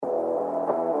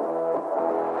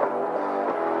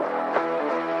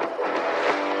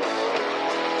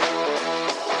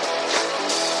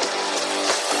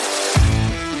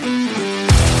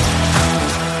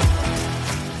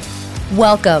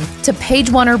Welcome to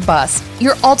Page One or Bust,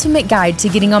 your ultimate guide to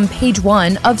getting on page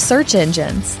one of search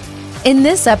engines. In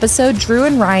this episode, Drew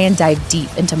and Ryan dive deep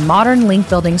into modern link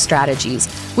building strategies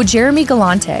with Jeremy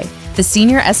Galante, the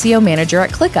Senior SEO Manager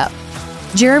at ClickUp.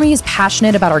 Jeremy is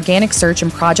passionate about organic search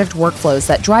and project workflows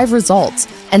that drive results,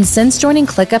 and since joining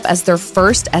ClickUp as their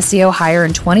first SEO hire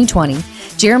in 2020,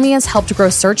 Jeremy has helped grow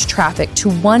search traffic to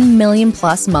 1 million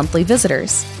plus monthly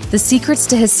visitors. The secrets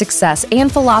to his success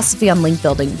and philosophy on link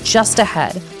building just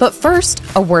ahead. But first,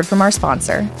 a word from our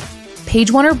sponsor. Page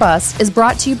One or Bust is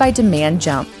brought to you by Demand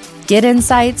Jump. Get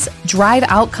insights, drive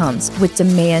outcomes with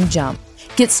Demand Jump.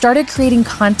 Get started creating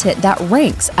content that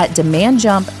ranks at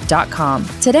demandjump.com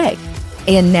today.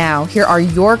 And now, here are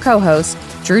your co-hosts,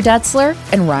 Drew Detzler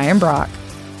and Ryan Brock.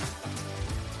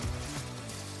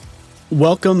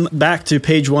 Welcome back to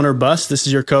Page One or Bust. This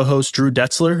is your co-host, Drew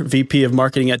Detzler, VP of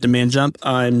Marketing at Demand Jump.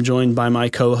 I'm joined by my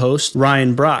co-host,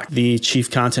 Ryan Brock, the Chief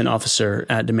Content Officer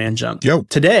at Demand Jump. Yo.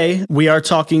 Today, we are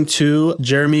talking to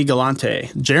Jeremy Galante.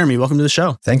 Jeremy, welcome to the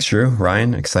show. Thanks, Drew.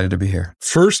 Ryan, excited to be here.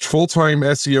 First full-time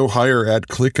SEO hire at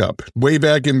ClickUp. Way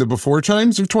back in the before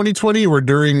times of 2020 or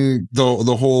during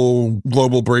the whole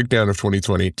global breakdown of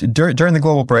 2020? During the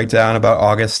global breakdown, about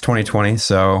August 2020.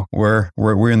 So we're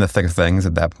in the thick of things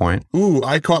at that point. Ooh,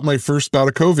 I caught my first bout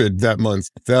of COVID that month.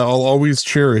 That I'll always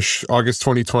cherish August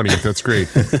 2020. That's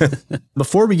great.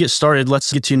 Before we get started,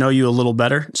 let's get to know you a little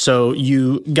better. So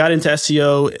you got into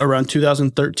SEO around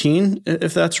 2013,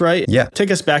 if that's right? Yeah. Take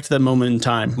us back to that moment in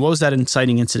time. What was that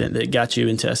inciting incident that got you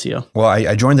into SEO? Well,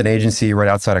 I joined an agency right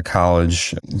outside of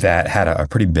college that had a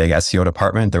pretty big SEO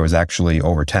department. There was actually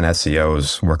over 10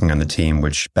 SEOs working on the team,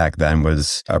 which back then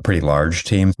was a pretty large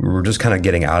team. We were just kind of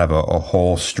getting out of a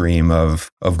whole stream of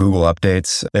Google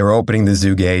updates. They were opening the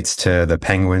zoo gates to the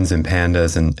penguins and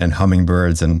pandas and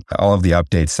hummingbirds and all of the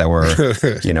updates that were,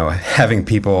 having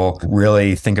people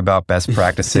really think about best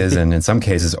practices and in some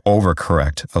cases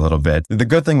overcorrect a little bit. The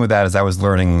good thing with that is I was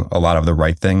learning a lot of the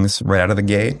right things right out of the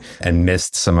gate and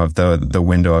missed some of the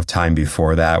window of time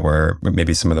before that where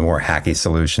maybe some of the more hacky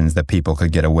solutions that people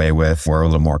could get away with were a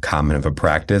little more common of a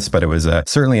practice. But it was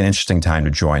certainly an interesting time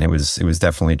to join. It was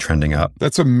definitely trending up.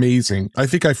 That's amazing. I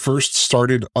think I first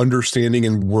started understanding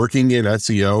and working in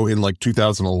SEO in like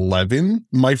 2011.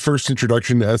 My first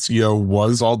introduction to SEO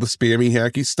was all the spammy,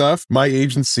 hacky stuff. My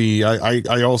agency, I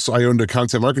owned a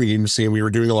content marketing agency and we were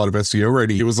doing a lot of SEO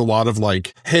already. It was a lot of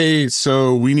like, hey,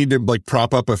 so we need to like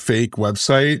prop up a fake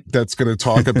website that's going to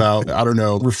talk about, I don't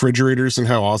know, refrigerators and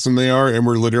how awesome they are. And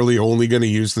we're literally only going to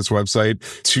use this website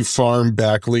to farm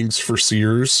backlinks for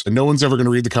Sears. And no one's ever going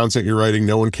to read the content you're writing.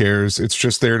 No one cares. It's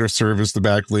just there to serve as the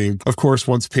backlink. Of course,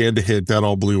 once Panda hit, that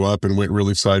all blew up and went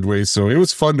really sideways. So it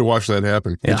was fun to watch that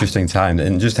happen. Yeah. Interesting time.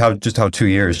 And just how 2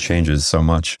 years changes so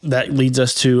much. That leads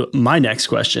us to my next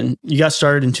question. You got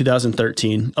started in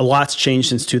 2013. A lot's changed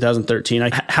since 2013.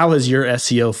 How has your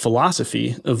SEO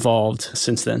philosophy evolved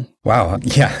since then? Wow.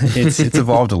 Yeah, it's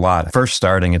evolved a lot. First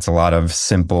starting, it's a lot of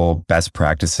simple best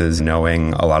practices,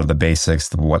 knowing a lot of the basics,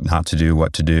 what not to do,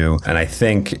 what to do. And I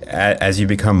think as you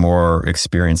become more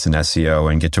experienced in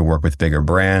SEO and get to work with bigger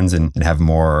brands and have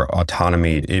more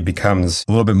autonomy, it becomes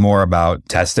a little bit more about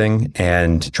testing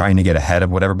and trying to get ahead of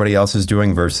what everybody else is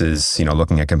doing versus,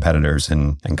 looking at competitors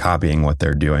and copying what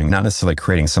they're doing. Not necessarily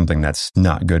creating something that's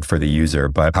not good for the user,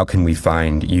 but how can we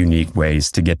find unique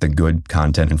ways to get the good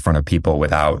content in front of people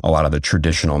without a lot of the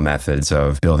traditional methods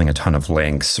of building a ton of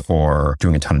links or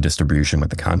doing a ton of distribution with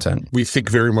the content. We think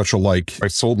very much alike. I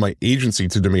sold my agency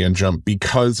to Demand Jump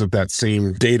because of that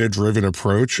same data-driven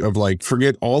approach of like,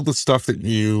 forget all the stuff that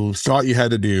you thought you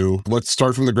had to do. Let's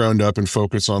start from the ground up and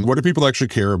focus on what do people actually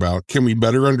care about? Can we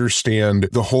better understand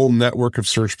the whole network of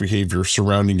search behavior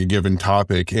surrounding a given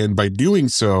topic? And by doing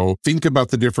so, think about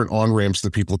the different on-ramps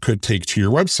that people could take to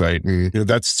your website. And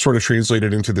that's sort of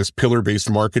translated into this pillar-based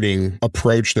marketing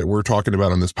approach that we're talking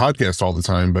about on this podcast all the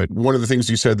time. But one of the things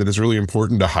you said that is really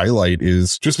important to highlight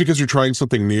is just because you're trying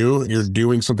something new, you're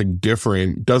doing something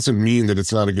different, doesn't mean that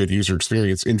it's not a good user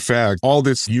experience. In fact, all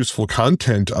this useful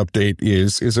content update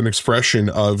is an expression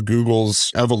of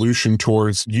Google's evolution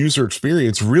towards user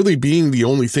experience really being the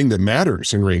only thing that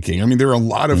matters in ranking. I mean, there are a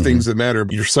lot of things that matter.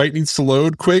 Your site needs to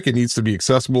load quick, it needs to be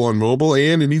accessible on mobile,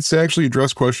 and it needs to actually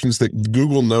address questions that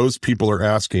Google knows people are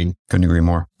asking. Couldn't agree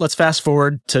more. Let's fast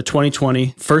forward to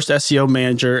 2020. first SEO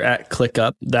manager at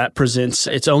ClickUp. That presents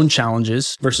its own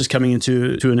challenges versus coming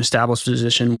into an established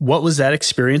position. What was that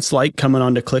experience like coming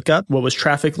onto ClickUp? What was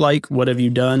traffic like? What have you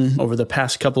done over the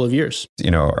past couple of years?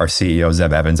 Our CEO,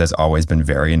 Zeb Evans, has always been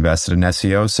very invested in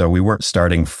SEO. So we weren't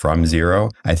starting from zero.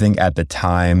 I think at the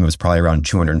time, it was probably around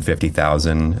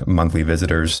 250,000 monthly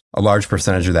visitors. A large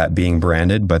percentage of that being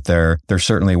branded, but there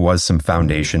certainly was some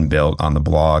foundation built on the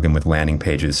blog and with landing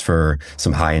pages for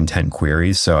some high intent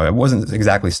queries. So it wasn't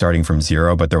exactly starting from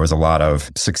zero, but there was a lot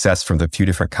of success from the few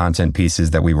different content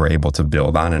pieces that we were able to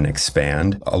build on and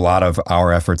expand. A lot of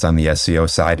our efforts on the SEO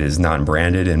side is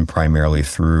non-branded and primarily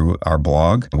through our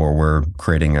blog, where we're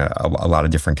creating a lot of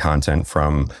different content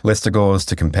from listicles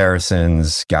to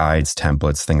comparisons, guides,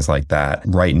 templates, things like that.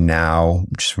 Right now,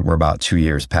 we're about 2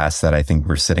 years past that. I think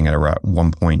we're sitting at around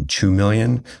 1.2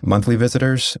 million monthly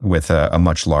visitors, with a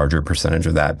much larger percentage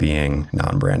of that being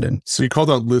non-branded. So you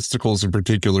called out listicles in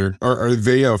particular. Are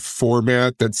they a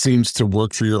format that seems to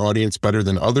work for your audience better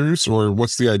than others, or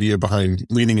what's the idea behind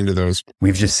leaning into those?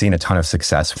 We've just seen a ton of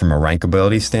success from a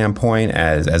rankability standpoint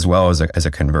as well as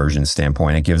a conversion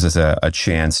standpoint. It gives us a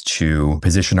chance to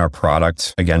position our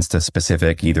product against a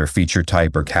specific either feature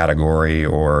type or category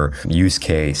or use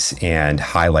case and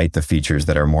highlight the features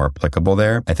that are more applicable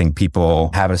there. I think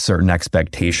people have a certain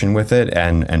expectation with it.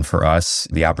 And for us,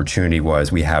 the opportunity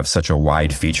was we have such a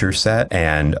wide feature set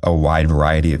and a wide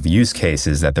variety of use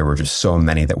cases that there were just so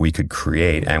many that we could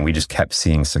create, and we just kept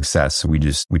seeing success. So we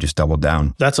just doubled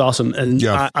down. That's awesome. And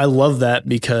yeah. I love that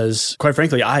because quite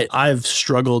frankly, I've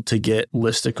struggled to get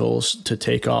listicles to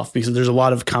take off because there's a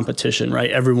lot of competition, right?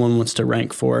 Everyone wants to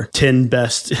rank for 10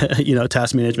 best,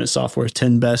 task management softwares,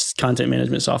 10 best content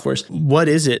management softwares. What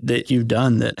is it that you've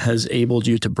done that has enabled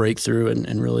you to break through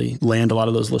and really land a lot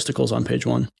of those listicles on page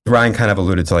one? Ryan kind of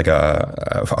alluded to like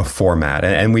a format,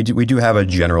 and we do have a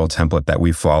general template that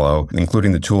we follow,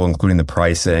 including the tool, including the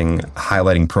pricing,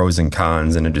 highlighting pros and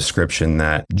cons, and a description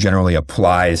that generally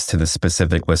applies to the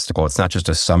specific listicle. It's not just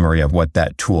a summary of what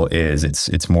that tool is.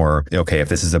 It's more, okay, if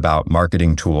this is about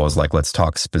marketing tools, like let's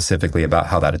talk specifically about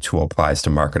how that tool applies to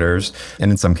marketers.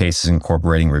 And in some cases,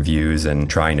 incorporating reviews and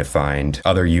trying to find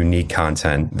other unique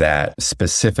content that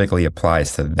specifically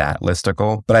applies to that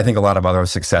listicle. But I think a lot of other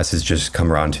successes just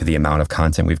come around to the amount of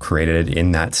content we've created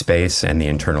in that space and the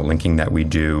internal linking that we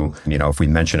do. If we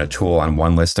mention a tool on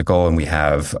one listicle and we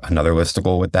have another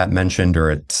listicle with that mentioned, or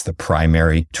it's the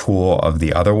primary tool of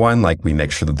the other one, like we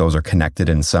make sure that those are connected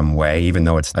in some way, even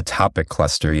though it's a topic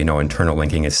cluster, internal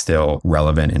linking is still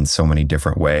relevant in so many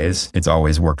different ways. It's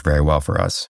always worked very well for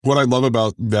us. What I love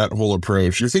about that whole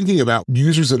approach, you're thinking about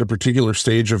users at a particular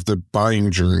stage of the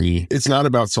buying journey. It's not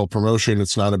about self-promotion.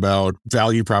 It's not about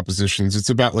value propositions.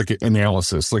 It's about like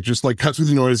analysis, just cut through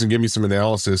the noise and give me some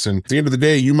analysis. And at the end of the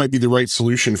day, you might be the right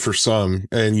solution for some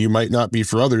and you might not be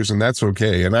for others, and that's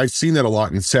okay. And I've seen that a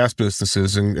lot in SaaS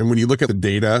businesses. And when you look at the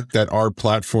data that our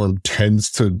platform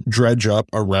tends to dredge up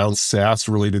around SaaS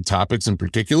related topics in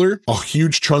particular, a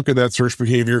huge chunk of that search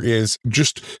behavior is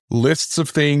just lists of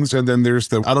things. And then there's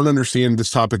the I don't understand this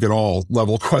topic at all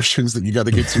level questions that you got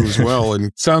to get to as well.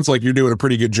 And sounds like you're doing a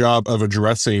pretty good job of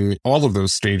addressing all of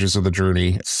those stages of the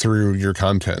journey through your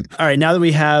content. All right. Now that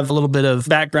we have a little bit of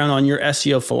background on your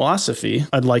SEO philosophy,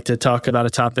 I'd like to talk about a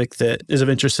topic that is of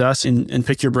interest to us and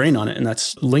pick your brain on it. And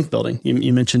that's link building.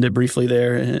 You mentioned it briefly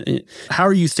there. How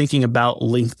are you thinking about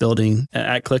link building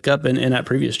at ClickUp and at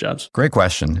previous jobs? Great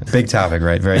question. Big topic,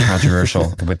 right? Very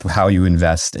controversial with how you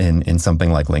invest in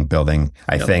something like link building.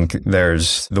 I think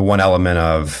there's the one element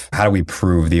of how do we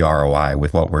prove the ROI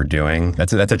with what we're doing?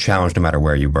 That's a challenge no matter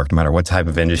where you work, no matter what type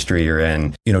of industry you're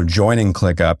in. Joining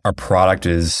ClickUp, our product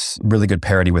is really good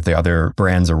parity with the other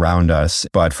brands around us.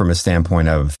 But from a standpoint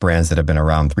of brands that have been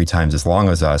around 3 times as long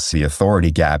as us, the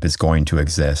authority gap is going to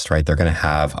exist, right? They're going to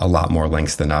have a lot more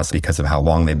links than us because of how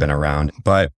long they've been around.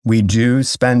 But we do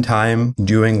spend time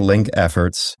doing link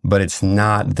efforts, but it's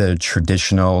not the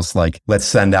traditionals, like let's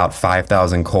send out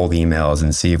 5,000 cold emails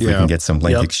and see if we can get some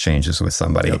link exchanges with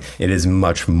somebody. It is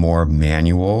much more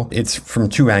manual. It's from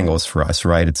 2 angles for us,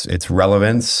 right? It's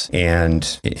relevance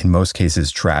and in most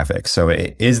cases traffic. So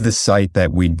is the site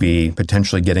that we'd be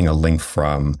potentially getting a link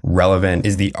from relevant?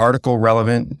 Is the article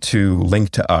relevant to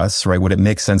link to us, right? Would it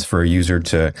make sense for a user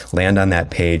to land on that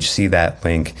page, see that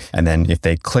link, and then if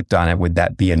they clicked on it, would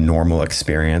that be a normal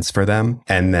experience for them?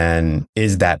 And then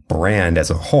is that brand as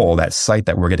a whole, that site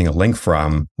that we're getting a link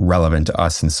from, relevant to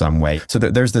us in some way? So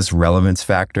there's this relevance relevance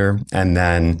factor? And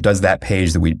then does that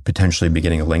page that we potentially be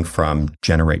getting a link from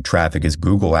generate traffic? Is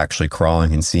Google actually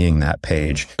crawling and seeing that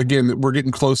page? Again, we're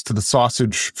getting close to the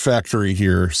sausage factory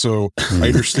here. So I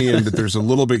understand that there's a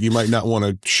little bit you might not want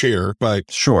to share, but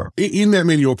sure. In that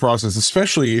manual process,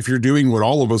 especially if you're doing what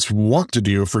all of us want to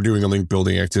do for doing a link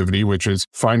building activity, which is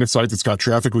find a site that's got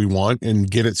traffic we want and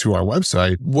get it to our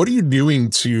website, what are you doing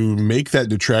to make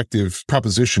that attractive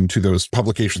proposition to those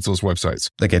publications, those websites?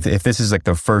 Like if this is like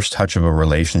the first touch of a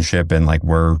relationship and like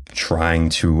we're trying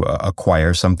to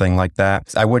acquire something like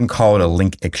that, I wouldn't call it a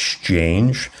link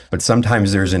exchange, but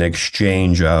sometimes there's an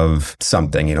exchange of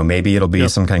something, maybe it'll be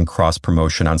some kind of cross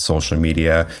promotion on social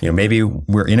media. Maybe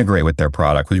we're integrate with their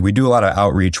product. We do a lot of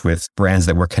outreach with brands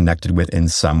that we're connected with in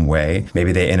some way.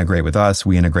 Maybe they integrate with us,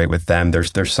 we integrate with them.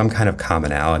 There's some kind of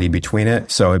commonality between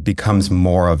it. So it becomes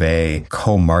more of a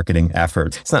co-marketing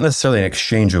effort. It's not necessarily an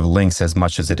exchange of links as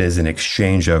much as it is an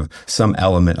exchange of some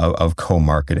element of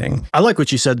co-marketing. I like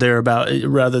what you said there about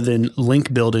rather than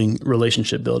link building,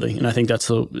 relationship building. And I think that's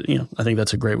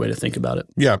a great way to think about it.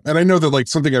 Yeah. And I know that like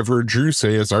something I've heard Drew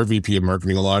say as our VP of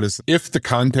marketing a lot is if the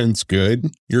content's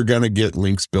good, you're going to get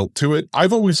links built to it.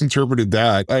 I've always interpreted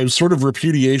that as sort of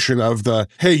repudiation of the,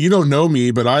 hey, you don't know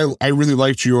me, but I really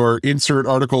liked your insert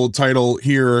article title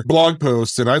here, blog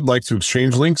post, and I'd like to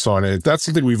exchange links on it. That's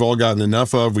something we've all gotten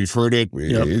enough of. We've heard it.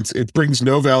 Yep. It brings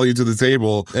no value to the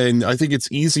table. And I think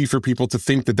it's easy for people to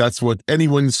think that that's what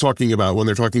anyone's talking about when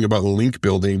they're talking about link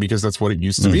building, because that's what it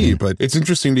used to be. But it's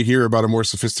interesting to hear about a more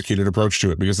sophisticated approach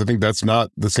to it, because I think that's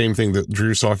not the same thing that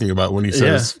Drew's talking about when he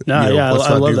says, let's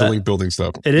not do the link building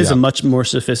stuff. It is a much more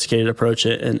sophisticated approach,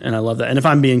 and I love that. And if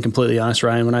I'm being completely honest,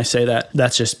 Ryan, when I say that,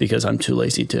 that's just because I'm too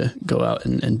lazy to go out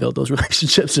and build those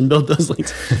relationships and build those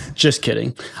links. Just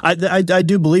kidding. I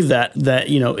do believe that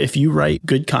if you write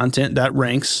good content that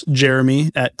ranks,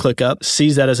 Jeremy at ClickUp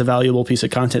sees that as a valuable piece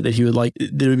of content that he would like,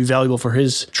 that would be valuable for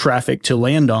his traffic to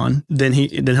land on, then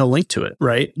he'll link to it.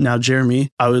 Right now,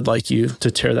 Jeremy, I would like you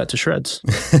to tear that to shreds.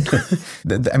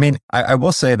 I mean, I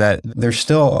will say that there's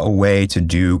still a way to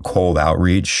do cold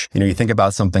outreach. You think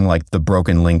about something like the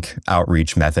broken link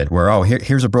outreach method where,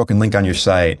 here's a broken link on your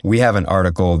site. We have an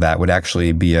article that would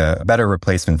actually be a better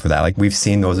replacement for that. Like we've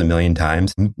seen those a million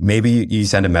times. Maybe you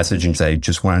send a message and say,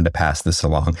 just wanted to pass this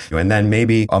along. And then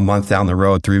maybe a month down the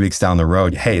road, 3 weeks down the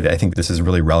road, hey, I think this is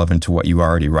really relevant to what you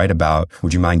already write about.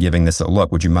 Would you mind giving this a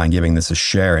look? Would you mind giving this a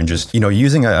share? And just,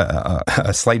 using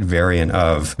a slight variant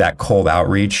of that cold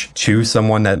outreach to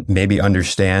someone that maybe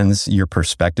understands your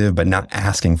perspective, but not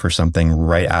asking for something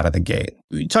right out of the gate.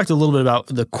 We talked a little bit about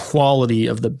the quality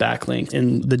of the backlink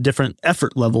and the different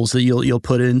effort levels that you'll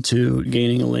put into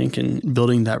gaining a link and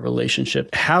building that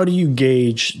relationship. How do you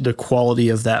gauge the quality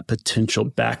of that potential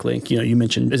backlink? You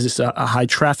mentioned, is this a high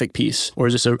traffic piece, or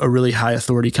is this a really high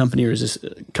authority company, or is this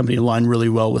company aligned really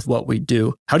well with what we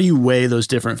do? How do you weigh those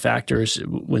different factors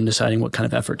when deciding what kind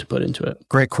of effort to put into it?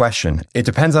 Great question. It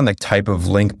depends on the type of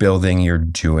link building you're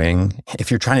doing.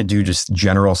 If you're trying to do just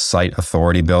general site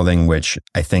authority building, which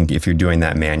I think if you're doing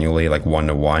that manually, like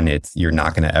one-to-one, you're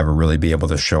not going to ever really be able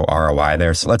to show ROI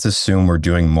there. So let's assume we're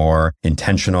doing more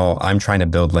intentional. I'm trying to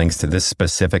build links to this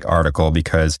specific article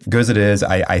because good as it is,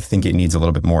 I think it needs a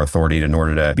little bit more authority in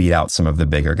order to beat out some of the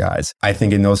bigger guys. I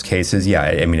think in those cases,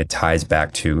 it ties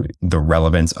back to the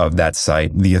relevance of that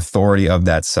site, the authority of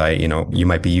that site. You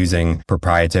might be using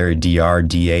proprietary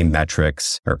DA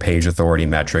metrics or page authority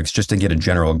metrics just to get a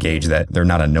general gauge that they're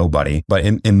not a nobody. But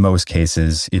in most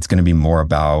cases, it's going to be more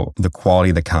about the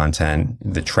quality of the content,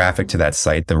 the traffic to that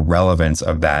site, the relevance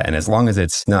of that. And as long as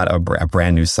it's not a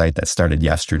brand new site that started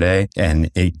yesterday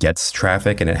and it gets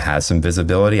traffic and it has some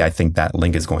visibility, I think that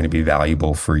link is going to be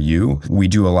valuable for you. We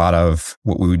do a lot of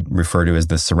what we would refer to as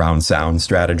the surround sound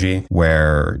strategy,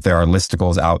 where there are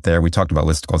listicles out there. We talked about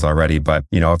listicles already, but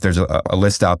if there's a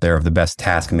list out there of the best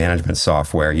task management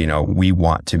software, we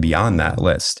want to be on that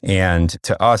list. And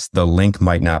to us, the link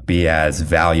might not be as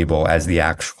valuable as the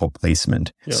actual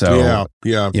placement. Yep. So,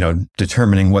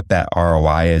 determining what that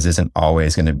ROI isn't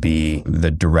always going to be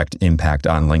the direct impact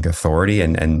on link authority.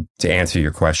 And to answer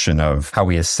your question of how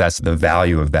we assess the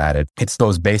value of that, it's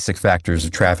those basic factors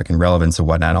of traffic and relevance and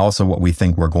whatnot, and also what we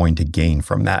think we're going to gain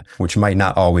from that, which might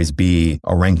not always be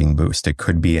a ranking boost. It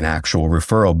could be an actual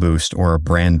referral boost or a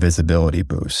brand visibility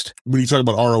boost. When you talk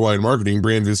about ROI in marketing,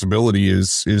 brand visibility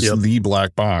is the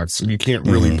black box. And you can't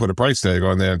really put a price tag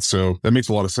on that. So that makes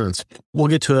a lot of sense. We'll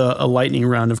get to a lightning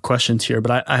round of questions questions here,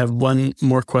 but I have one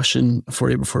more question for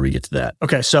you before we get to that.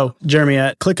 Okay, so Jeremy,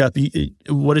 at ClickUp,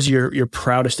 what is your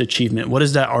proudest achievement? What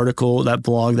is that article, that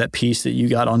blog, that piece that you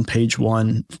got on page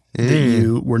one that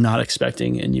you were not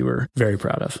expecting and you were very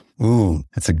proud of? Ooh,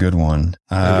 that's a good one.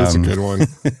 That is a good one.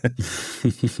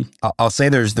 I'll say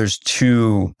there's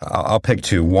two. I'll pick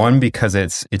two. One, because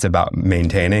it's about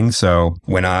maintaining. So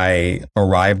when I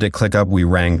arrived at ClickUp, we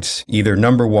ranked either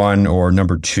number 1 or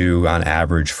number 2 on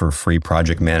average for free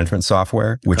project management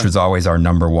software, which was always our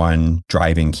number 1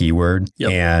 driving keyword.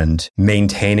 Yep. And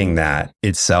maintaining that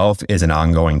itself is an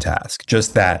ongoing task.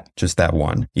 Just that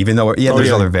one. Even though,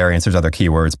 there's other variants, there's other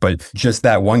keywords, but just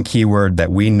that one keyword that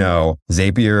we know,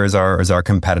 Zapier is our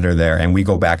competitor there, and we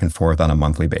go back and forth on a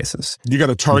monthly basis. You got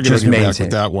a target on your back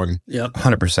with that one. Yep.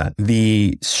 100%.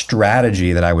 The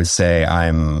strategy that I would say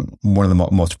I'm one of the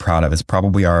most proud of is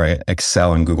probably our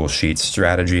Excel and Google Sheets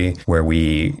strategy, where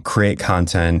we create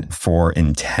content for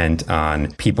intent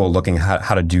on people looking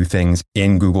how to do things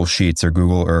in Google Sheets or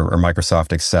Google or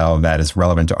Microsoft Excel that is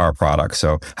relevant to our product.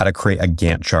 So how to create a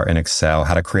Gantt chart in Excel,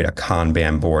 how to create a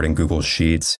Kanban board in Google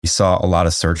Sheets. We saw a lot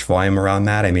of search volume around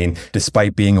that. I mean,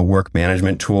 despite being a work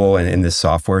management tool in this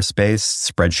software space,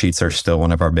 spreadsheets are still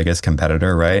one of our biggest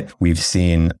competitor, right? We've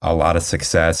seen a lot of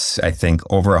success. I think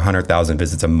over 100,000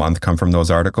 visits a month come from those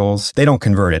articles. They don't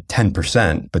convert at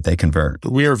 10%, but they convert.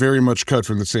 We are very much cut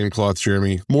from the same cloth,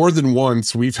 Jeremy. More than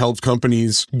once, we've helped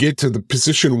companies get to the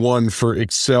position 1 for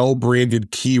Excel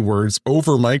branded keywords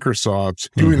over Microsoft,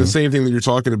 doing the same thing that you're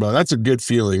talking about. That's a good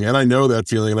feeling. And I know that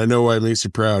feeling, and I know why it makes you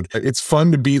proud. It's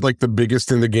fun to be like the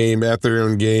biggest in the game at their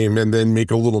own game and then make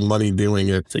a little money doing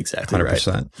it. That's exactly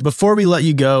 100%. right. Before we let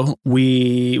you go,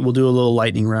 we will do a little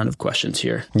lightning round of questions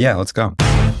here. Yeah, let's go.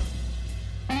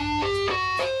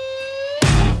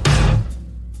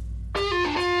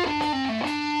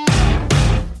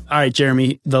 All right,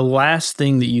 Jeremy, the last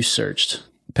thing that you searched.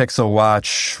 Pixel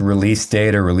Watch, release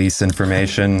data, release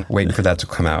information, waiting for that to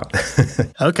come out.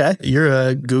 Okay. You're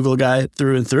a Google guy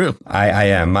through and through. I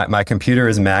am. My computer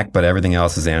is Mac, but everything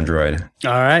else is Android.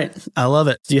 All right. I love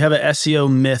it. Do you have an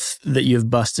SEO myth that you've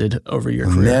busted over your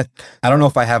career? Myth? I don't know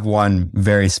if I have one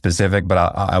very specific, but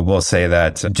I will say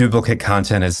that duplicate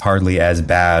content is hardly as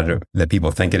bad that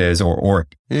people think it is, or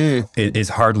it is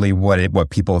hardly what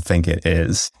people think it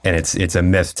is. And it's a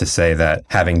myth to say that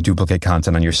having duplicate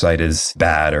content on your site is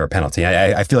bad or a penalty.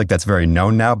 I feel like that's very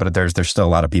known now, but there's still a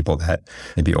lot of people that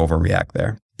maybe overreact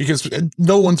there. Because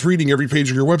no one's reading every page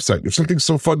of your website. If something's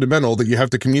so fundamental that you have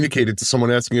to communicate it to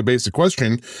someone asking a basic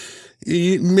question,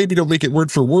 maybe don't make it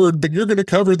word for word, but you're going to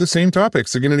cover the same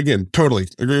topics again and again. Totally.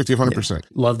 Agree with you 100%. Yeah,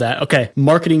 love that. Okay.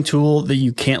 Marketing tool that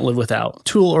you can't live without.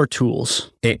 Tool or tools?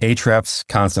 Ahrefs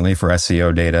constantly for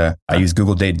SEO data. I use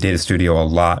Google Data Studio a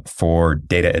lot for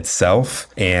data itself.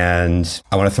 And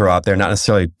I want to throw out there, not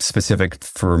necessarily specific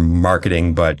for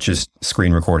marketing, but just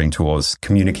screen recording tools.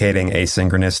 Communicating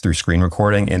asynchronous through screen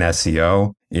recording in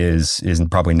SEO is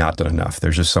probably not done enough.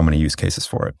 There's just so many use cases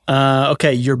for it.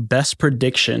 Okay. Your best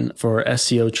prediction for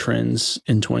SEO trends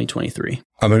in 2023?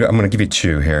 I'm going to give you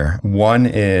two here. One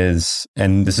is,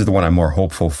 and this is the one I'm more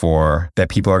hopeful for, that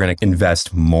people are going to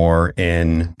invest more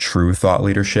in true thought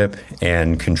leadership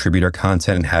and contributor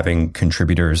content and having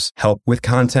contributors help with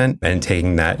content and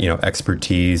taking that,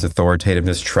 expertise,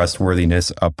 authoritativeness,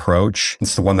 trustworthiness approach.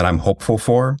 It's the one that I'm hopeful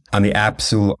for. On the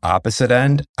absolute opposite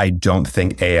end, I don't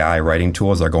think AI writing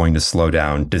tools are going to slow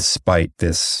down despite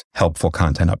this helpful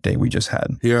content update we just had.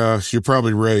 Yeah, you're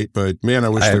probably right, but man, I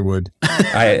wish they would.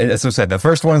 As I said, the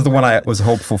first one is the one I was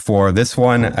hopeful for. This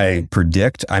one I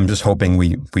predict. I'm just hoping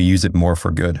we use it more for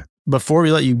good. Before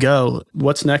we let you go,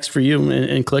 what's next for you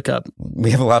in ClickUp?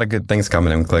 We have a lot of good things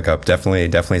coming in ClickUp.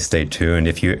 Definitely stay tuned.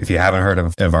 If you haven't heard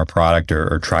of our product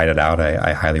or tried it out,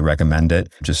 I highly recommend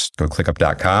it. Just go to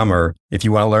clickup.com, or if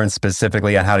you want to learn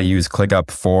specifically on how to use ClickUp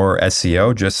for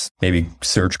SEO, just maybe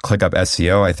search ClickUp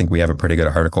SEO. I think we have a pretty good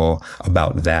article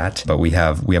about that. But we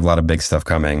have a lot of big stuff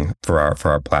coming for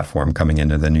our platform coming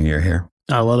into the new year here.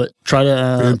 I love it. Try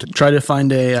to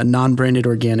find a non-branded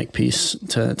organic piece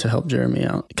to help Jeremy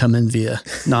out. Come in via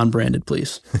non-branded,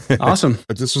 please. Awesome.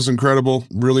 This was incredible.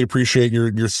 Really appreciate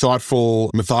your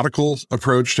thoughtful, methodical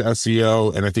approach to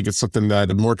SEO. And I think it's something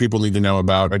that more people need to know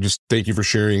about. I just thank you for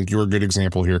sharing. You're a good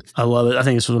example here. I love it. I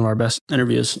think this was one of our best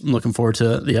interviews. I'm looking forward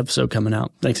to the episode coming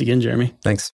out. Thanks again, Jeremy.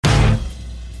 Thanks.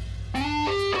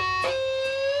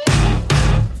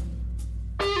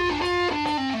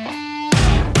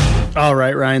 All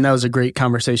right, Ryan, that was a great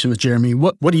conversation with Jeremy.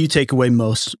 What do you take away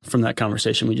most from that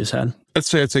conversation we just had? I'd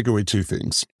say I take away two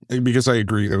things, because I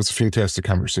agree. That was a fantastic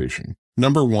conversation.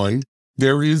 Number one,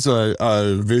 There is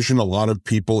a vision a lot of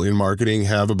people in marketing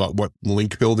have about what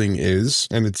link building is,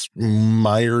 and it's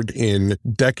mired in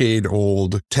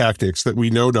decade-old tactics that we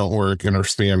know don't work and are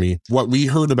spammy. What we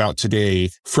heard about today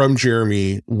from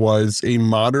Jeremy was a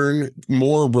modern,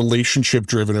 more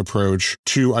relationship-driven approach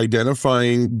to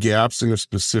identifying gaps in a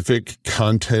specific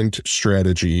content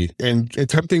strategy and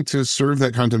attempting to serve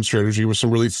that content strategy with some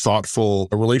really thoughtful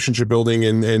relationship building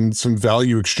and some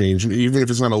value exchange, even if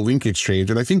it's not a link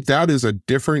exchange. And I think that is a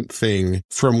different thing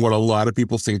from what a lot of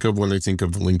people think of when they think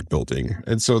of link building.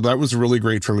 And so that was really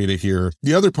great for me to hear.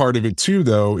 The other part of it too,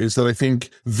 though, is that I think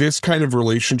this kind of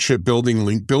relationship building,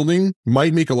 link building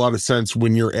might make a lot of sense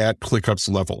when you're at ClickUp's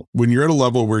level. When you're at a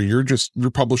level where you're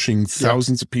publishing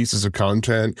thousands of pieces of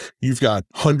content, you've got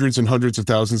hundreds and hundreds of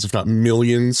thousands, if not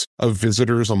millions of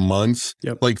visitors a month.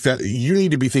 Like that, you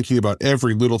need to be thinking about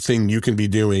every little thing you can be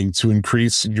doing to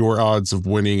increase your odds of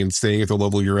winning and staying at the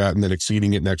level you're at and then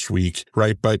exceeding it next week,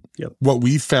 right? But what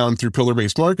we found through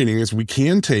pillar-based marketing is we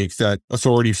can take that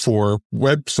Authority 4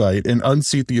 website and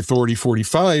unseat the Authority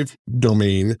 45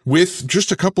 domain with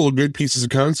just a couple of good pieces of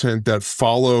content that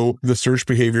follow the search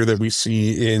behavior that we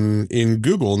see in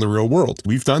Google in the real world.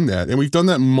 We've done that, and we've done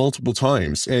that multiple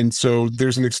times. And so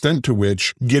there's an extent to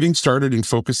which getting started and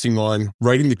focusing on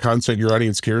writing the content your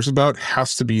audience cares about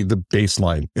has to be the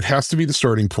baseline. It has to be the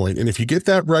starting point. And if you get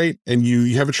that right and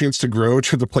you have a chance to grow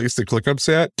to the place that ClickUp's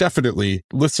at, definitely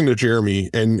listen to Jeremy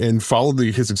and follow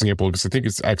his example, because I think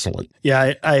it's excellent.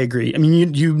 Yeah, I agree. I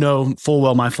mean, you know full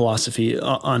well my philosophy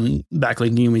on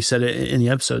backlinking. We said it in the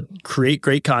episode. Create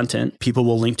great content. People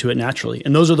will link to it naturally.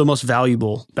 And those are the most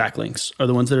valuable backlinks, are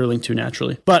the ones that are linked to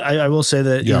naturally. But I will say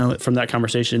that, you know, from that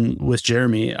conversation with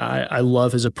Jeremy, I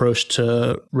love his approach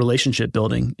to relationship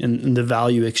building and the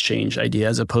value exchange idea,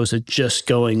 as opposed to just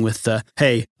going with the,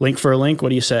 hey, link for a link, what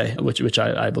do you say? Which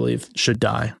I believe should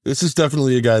die. This is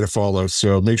definitely a guy to follow.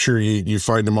 So make sure you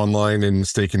find him online and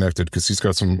stay connected, because he's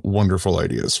got some wonderful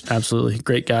ideas. Absolutely.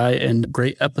 Great guy and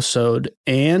great episode.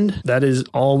 And that is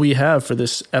all we have for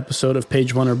this episode of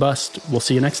Page One or Bust. We'll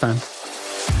see you next time.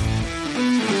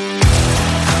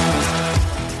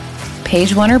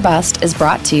 Page One or Bust is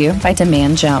brought to you by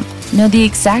Demand Jump. Know the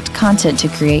exact content to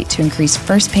create to increase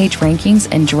first page rankings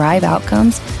and drive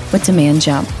outcomes with Demand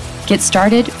Jump. Get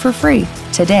started for free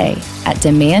today at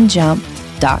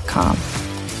demandjump.com.